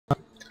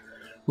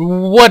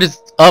What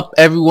is up,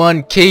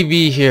 everyone?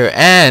 KV here,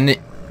 and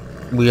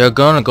we are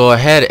gonna go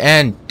ahead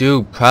and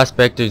do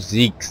Prospector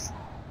Zeke's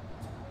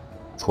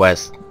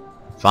quest.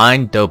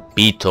 Find the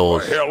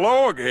Beetles. Well,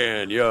 hello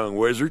again, young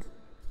wizard.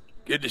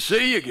 Good to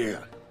see you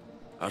again.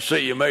 I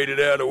see you made it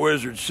out of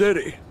Wizard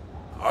City.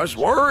 I was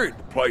worried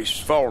the place is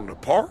falling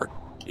apart.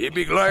 You'd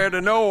be glad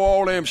to know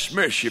all them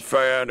smiths you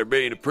found are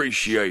being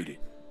appreciated.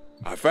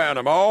 I found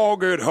them all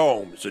good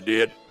homes, I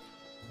did.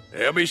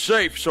 They'll be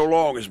safe so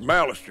long as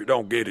Malister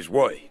don't get his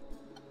way.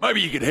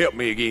 Maybe you could help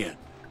me again.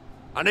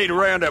 I need to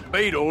round up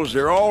Beetles.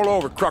 They're all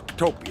over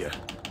Crocotopia.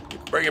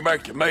 Bring it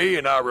back to me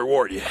and I'll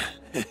reward you.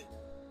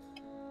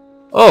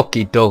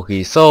 Okie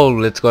dokie, so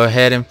let's go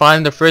ahead and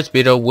find the first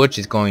Beetle, which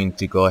is going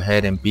to go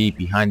ahead and be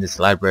behind this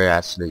library.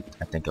 Actually,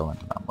 I think I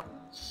went the wrong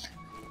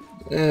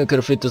way. Could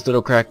have fit this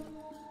little crack.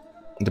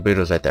 The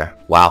Beetle's right there.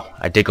 Wow,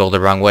 I did go the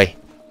wrong way.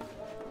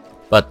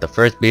 But the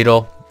first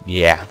Beetle,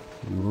 yeah,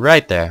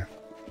 right there.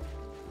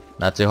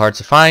 Not too hard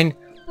to find.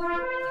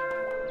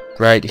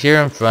 Right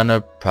here in front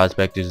of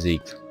Prospector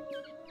Zeke,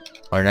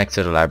 or next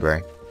to the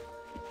library.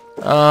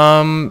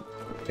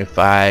 If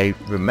I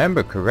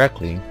remember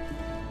correctly,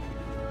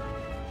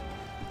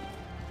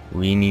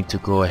 we need to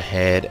go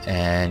ahead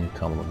and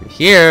come over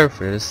here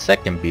for the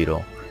second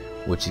Beetle,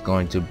 which is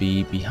going to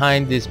be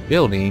behind this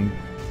building.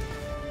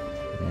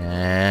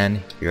 And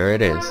here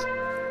it is.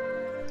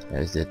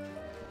 There's it,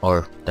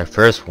 or the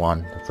first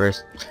one,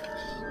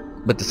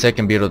 but the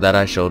second Beetle that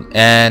I showed.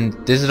 And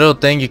this little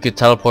thing, you could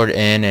teleport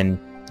in and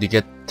you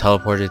get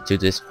teleported to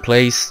this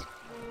place,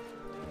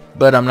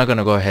 but I'm not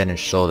gonna go ahead and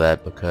show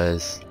that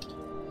because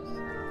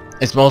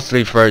it's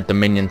mostly for the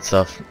minion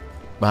stuff,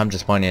 but I'm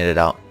just pointing it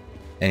out.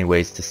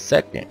 Anyways, the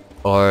second,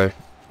 or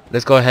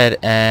let's go ahead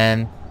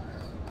and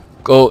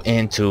go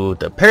into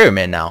the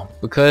pyramid now,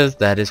 because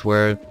that is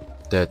where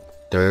the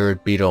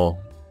third Beetle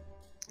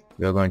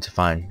we're going to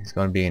find. It's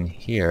going to be in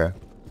here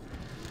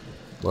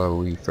where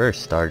we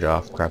first started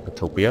off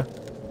Crocotopia,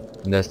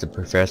 and that's the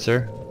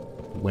Professor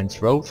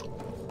Winsrove.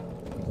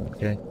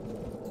 Okay.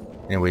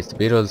 Anyways, the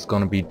Beetle is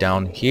going to be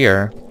down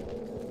here.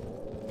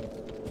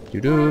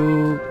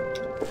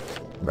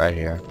 Right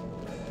here.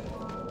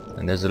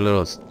 And there's a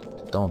little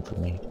stone for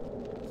me.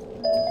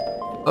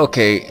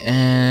 Okay,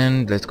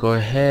 and let's go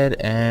ahead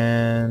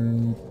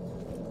and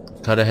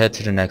cut ahead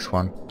to the next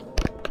one.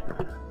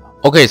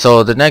 Okay,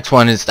 so the next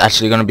one is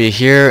actually going to be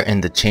here in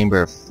the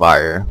Chamber of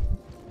Fire.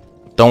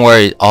 Don't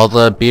worry, all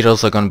the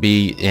Beetles are going to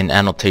be in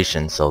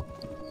annotation, so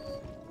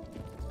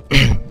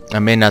I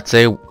may not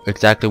say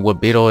exactly what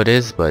Beetle it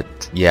is, but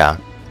yeah,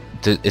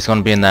 it's going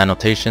to be in the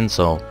annotation.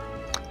 So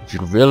if you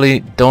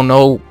really don't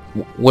know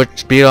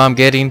which Beetle I'm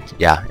getting,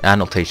 yeah,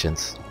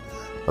 annotations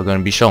are going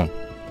to be shown.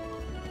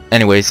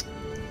 Anyways,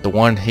 the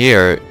one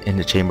here in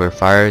the Chamber of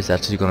Fire is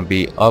actually going to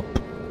be up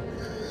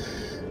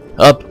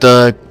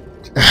the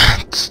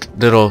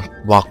little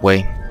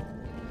walkway.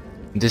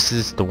 This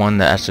is the one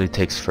that actually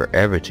takes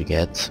forever to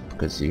get,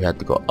 because you have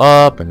to go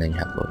up, and then you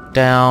have to go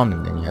down,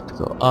 and then you have to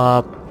go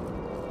up,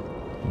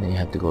 and then you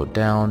have to go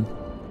down,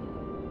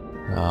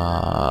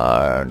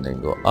 and then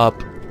go up.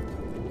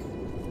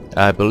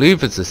 I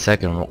believe it's the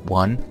second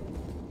one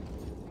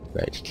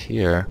right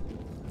here.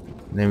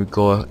 And then we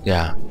go,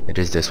 yeah, it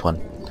is this one.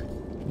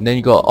 And then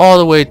you go all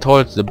the way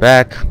towards the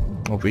back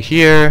over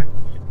here,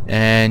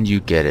 and you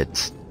get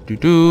it.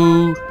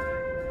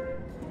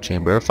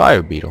 Chamber of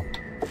Fire Beetle.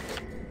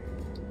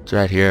 It's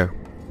right here.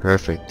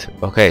 Perfect.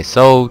 Okay,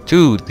 so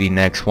to the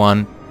next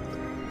one.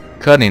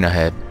 Cutting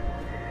ahead.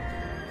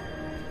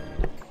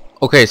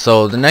 Okay,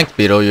 so the next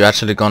Beetle, you're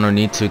actually gonna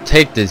need to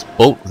take this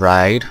boat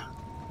ride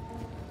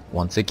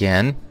once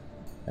again,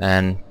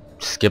 and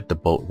skip the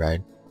boat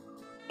ride.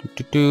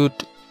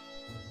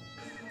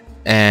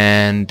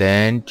 And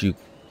then you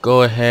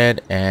go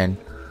ahead and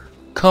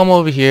come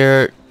over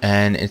here,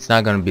 and it's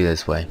not gonna be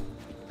this way.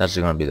 It's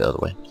actually gonna be the other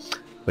way.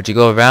 But you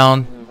go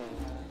around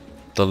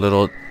the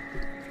little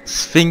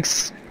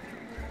Sphinx,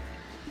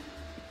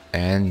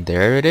 and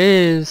there it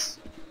is,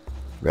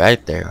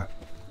 right there.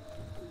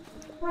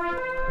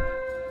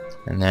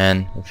 And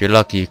then if you're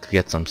lucky, you could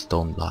get some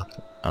stone block,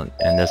 and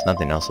there's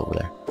nothing else over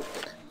there.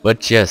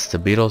 But yes, the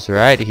Beetles are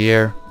right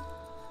here.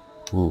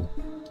 Ooh.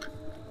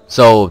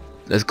 So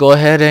let's go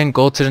ahead and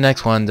go to the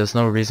next one. There's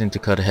no reason to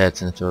cut ahead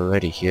since we're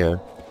already here.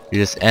 You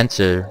just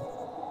enter,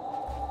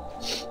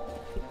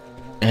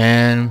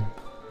 and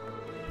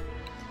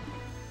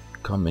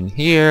come in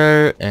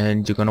here,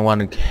 and you're gonna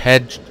want to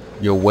head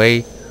your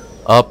way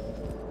up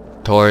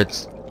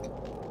towards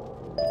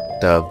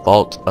the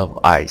Vault of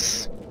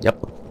Ice. Yep.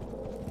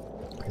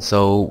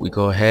 So we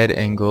go ahead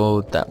and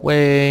go that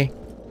way,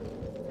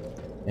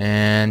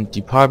 and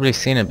you probably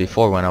seen it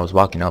before when I was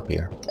walking up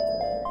here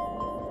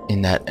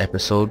in that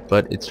episode,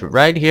 but it's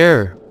right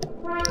here.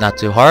 Not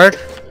too hard,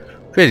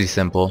 pretty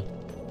simple.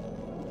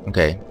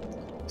 Okay,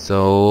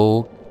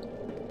 so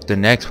the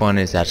next one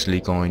is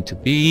actually going to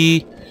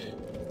be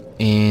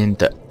in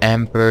the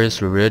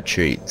Emperor's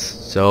Retreats.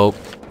 So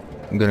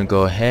I'm gonna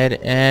go ahead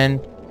and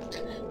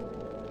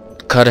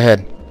cut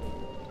ahead.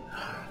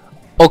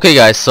 Okay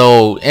guys,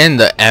 so in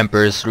the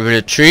Emperor's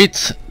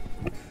Retreat,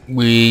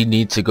 we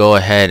need to go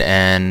ahead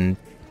and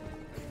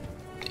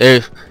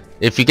if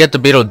you get the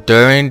beetle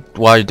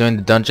while you're doing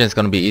the dungeon, it's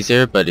gonna be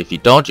easier, but if you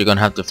don't, you're gonna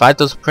have to fight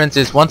those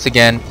princes once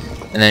again,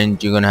 and then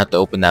you're gonna have to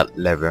open that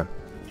lever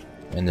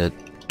and that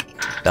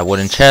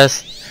wooden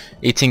chest.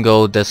 18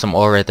 gold. There's some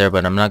ore right there,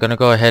 but I'm not gonna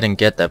go ahead and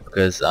get that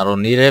because I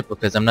don't need it,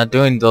 because I'm not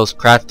doing those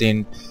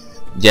crafting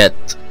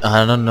yet.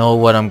 I don't know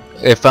what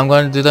if I'm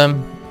going to do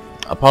them.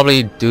 I'll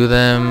probably do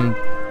them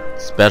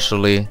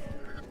specially,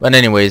 but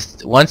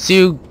anyways, once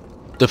you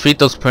defeat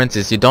those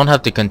princes, you don't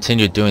have to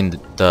continue doing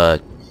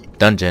the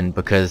dungeon,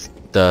 because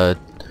the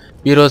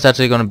beetle is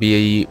actually going to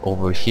be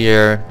over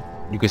here.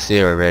 You can see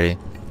it already,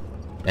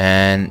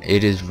 and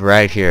it is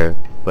right here.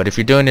 But if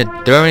you're doing it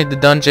during the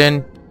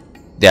dungeon,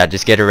 yeah,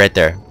 just get it right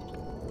there.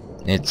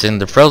 It's in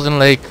the frozen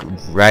lake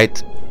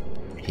right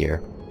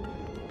here.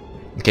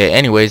 Okay,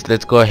 anyways,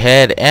 let's go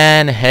ahead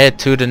and head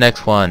to the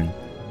next one.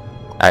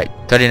 Alright,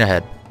 cutting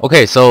ahead.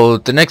 Okay, so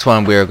the next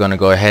one we're gonna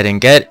go ahead and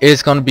get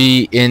is gonna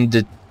be in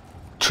the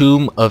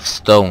Tomb of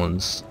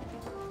Stones.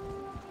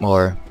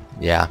 Or,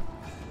 yeah.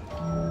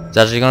 It's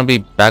actually gonna be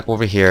back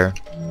over here.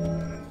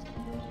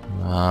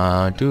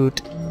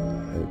 Dude.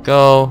 There we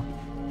go.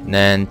 And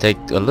then take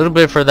a little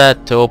bit for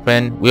that to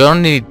open. We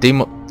only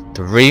need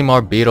 3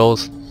 more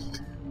beetles.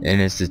 And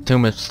it's the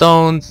Tomb of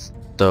Stones,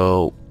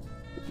 the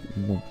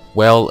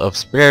Well of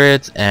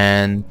Spirits,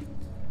 and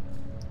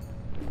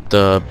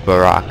the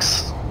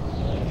Barracks.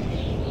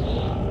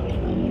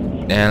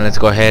 And let's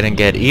go ahead and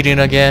get eating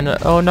again.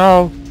 Oh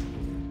no!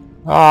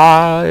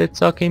 Ah, it's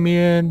sucking me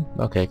in.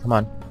 Okay, come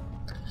on.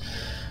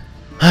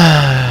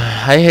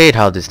 I hate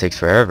how this takes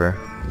forever.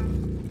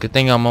 Good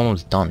thing I'm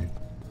almost done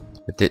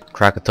with it,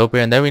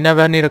 Krakatopia, and then we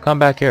never need to come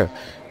back here.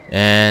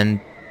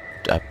 And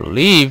I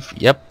believe,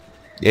 yep,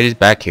 it is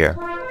back here.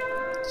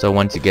 So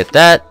once you get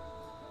that,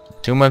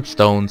 Tomb of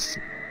Stones,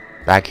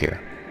 back here.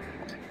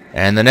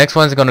 And the next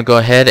one's gonna go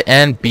ahead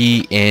and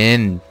be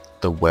in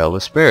the Well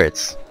of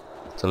Spirits.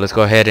 So let's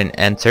go ahead and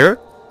enter.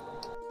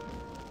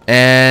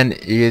 And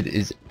it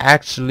is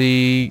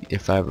actually,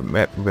 if I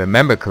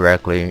remember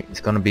correctly, it's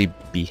gonna be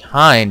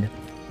behind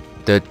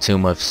the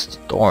Tomb of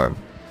Storm,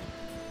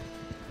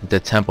 the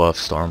Temple of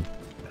Storm.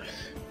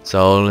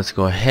 So let's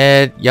go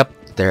ahead. Yep,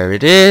 there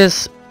it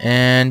is.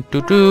 And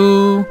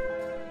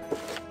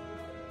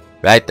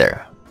right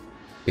there,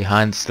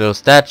 behind this little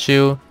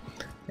statue.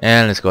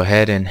 And let's go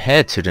ahead and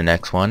head to the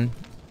next one.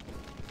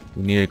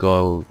 We need to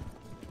go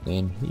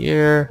in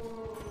here.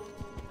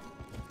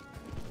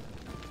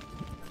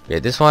 Okay,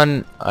 this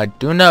one I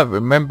do not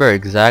remember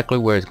exactly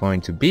where it's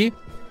going to be,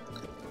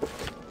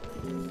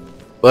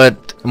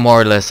 but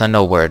more or less I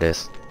know where it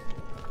is.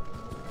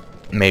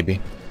 Maybe.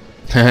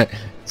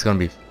 It's gonna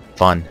be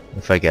fun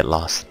if I get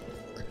lost,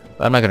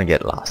 but I'm not gonna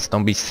get lost.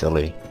 Don't be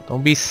silly.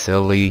 Don't be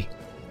silly.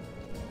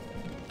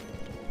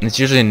 It's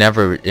usually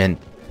never in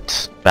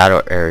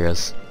battle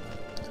areas.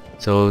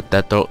 So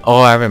that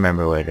oh, I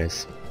remember where it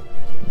is.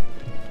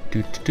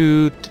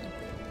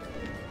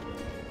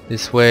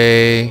 This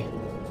way.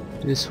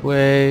 This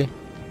way.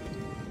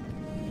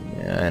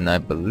 And I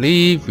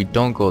believe we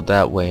don't go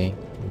that way.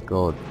 We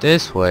go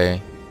this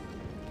way.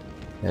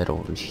 Head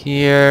over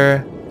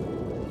here.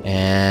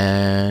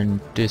 And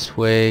this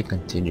way.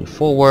 Continue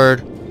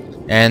forward.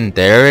 And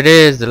there it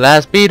is. The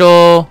last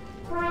beetle.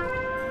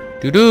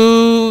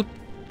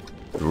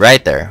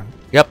 Right there.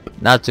 Yep.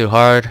 Not too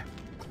hard.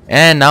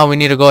 And now we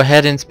need to go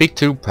ahead and speak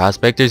to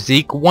Prospector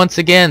Zeke once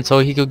again, so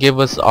he could give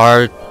us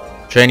our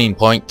training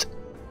point.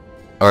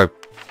 Or,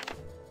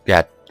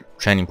 yeah,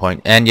 training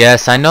point. And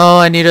yes, I know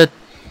I need to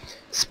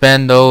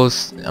spend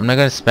those. I'm not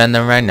gonna spend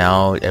them right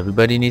now.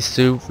 Everybody needs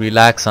to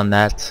relax on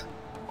that.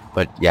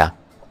 But yeah.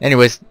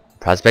 Anyways,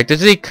 Prospector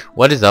Zeke,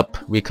 what is up?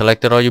 We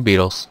collected all your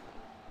beetles.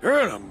 You're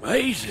an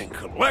amazing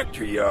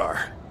collector, you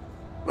are.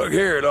 Look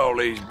here at all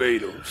these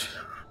beetles.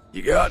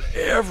 You got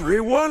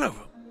every one of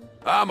them.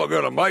 I'm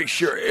gonna make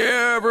sure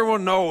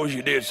everyone knows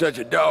you did such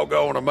a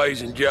doggone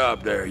amazing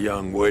job there,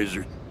 young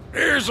wizard.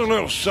 Here's a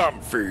little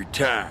something for your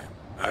time.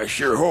 I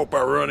sure hope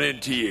I run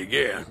into you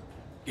again.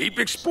 Keep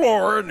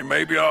exploring, and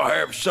maybe I'll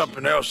have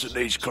something else that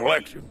needs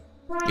collecting.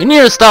 You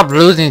need to stop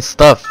losing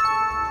stuff.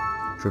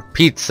 For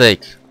Pete's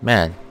sake.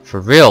 Man,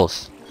 for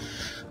reals.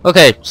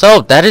 Okay,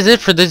 so that is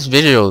it for this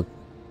video.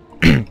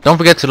 Don't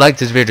forget to like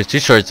this video to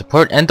show your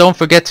support, and don't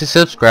forget to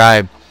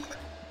subscribe.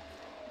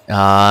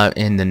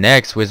 In the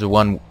next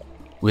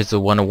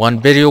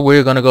Wizard101 video,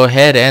 we're gonna go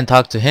ahead and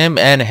talk to him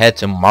and head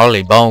to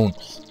Marleybone.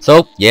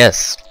 So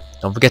yes,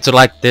 don't forget to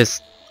like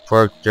this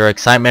for your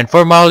excitement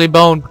for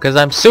Marleybone, because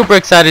I'm super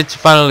excited to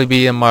finally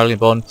be in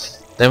Marleybone.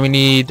 Then we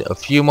need a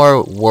few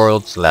more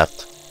worlds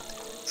left.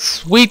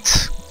 Sweet.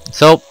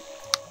 So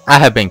I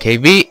have been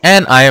KV,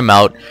 and I am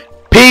out.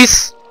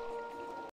 Peace.